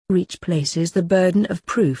Reach places the burden of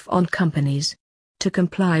proof on companies. To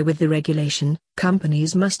comply with the regulation,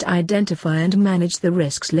 companies must identify and manage the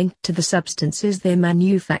risks linked to the substances they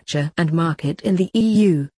manufacture and market in the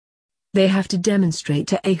EU. They have to demonstrate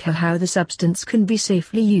to ECHA how the substance can be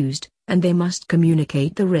safely used, and they must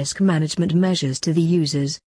communicate the risk management measures to the users.